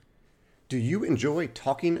Do you enjoy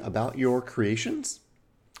talking about your creations?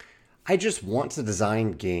 I just want to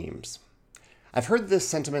design games. I've heard this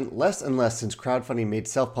sentiment less and less since crowdfunding made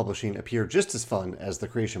self-publishing appear just as fun as the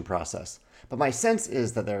creation process, but my sense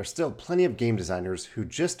is that there are still plenty of game designers who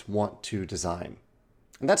just want to design.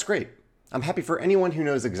 And that's great. I'm happy for anyone who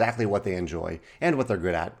knows exactly what they enjoy and what they're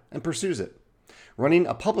good at and pursues it. Running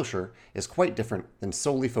a publisher is quite different than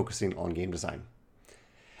solely focusing on game design.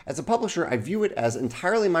 As a publisher, I view it as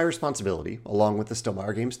entirely my responsibility, along with the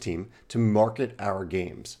Stonemaier Games team, to market our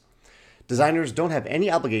games. Designers don't have any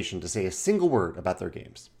obligation to say a single word about their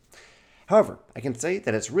games. However, I can say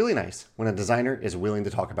that it's really nice when a designer is willing to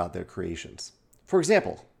talk about their creations. For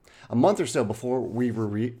example, a month or so before we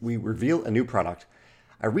reveal a new product,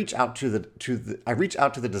 I reach out to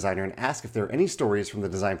the designer and ask if there are any stories from the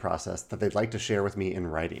design process that they'd like to share with me in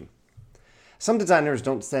writing. Some designers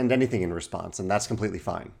don't send anything in response, and that's completely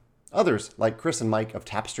fine. Others, like Chris and Mike of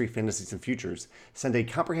Tapestry Fantasies and Futures, send a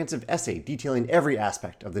comprehensive essay detailing every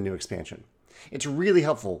aspect of the new expansion. It's really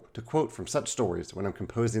helpful to quote from such stories when I'm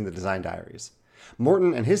composing the design diaries.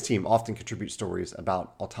 Morton and his team often contribute stories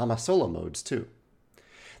about Automa solo modes, too.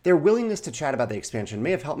 Their willingness to chat about the expansion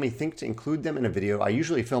may have helped me think to include them in a video I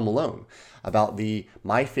usually film alone about the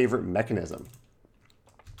My Favorite Mechanism.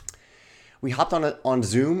 We hopped on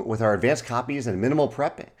Zoom with our advanced copies and minimal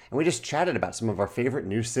prep, and we just chatted about some of our favorite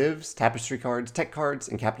new civs, tapestry cards, tech cards,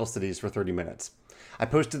 and capital cities for 30 minutes. I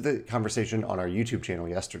posted the conversation on our YouTube channel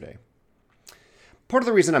yesterday. Part of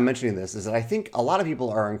the reason I'm mentioning this is that I think a lot of people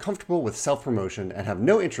are uncomfortable with self-promotion and have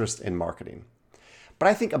no interest in marketing. But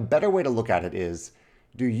I think a better way to look at it is,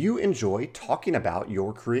 do you enjoy talking about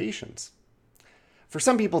your creations? For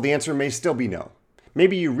some people, the answer may still be no.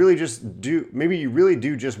 Maybe you really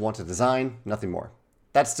do just want to design, nothing more.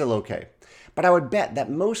 That's still okay. But I would bet that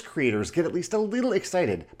most creators get at least a little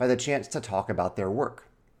excited by the chance to talk about their work.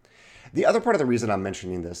 The other part of the reason I'm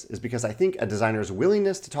mentioning this is because I think a designer's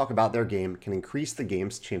willingness to talk about their game can increase the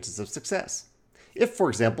game's chances of success. If, for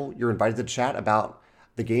example, you're invited to chat about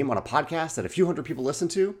the game on a podcast that a few hundred people listen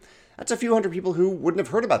to, that's a few hundred people who wouldn't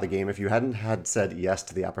have heard about the game if you hadn't had said yes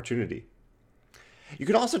to the opportunity. You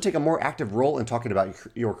can also take a more active role in talking about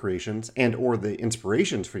your creations and or the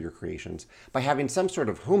inspirations for your creations by having some sort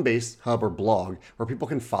of home base, hub, or blog where people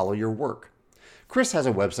can follow your work. Chris has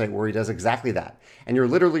a website where he does exactly that, and you're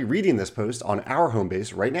literally reading this post on our home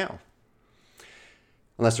base right now.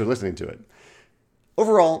 Unless you're listening to it.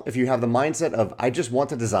 Overall, if you have the mindset of, I just want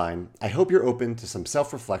to design, I hope you're open to some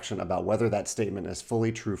self-reflection about whether that statement is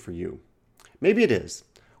fully true for you. Maybe it is.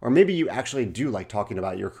 Or maybe you actually do like talking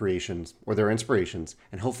about your creations or their inspirations,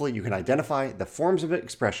 and hopefully you can identify the forms of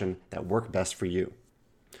expression that work best for you.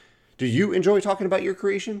 Do you enjoy talking about your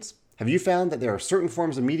creations? Have you found that there are certain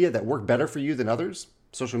forms of media that work better for you than others?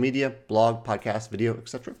 Social media, blog, podcast, video,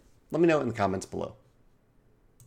 etc.? Let me know in the comments below.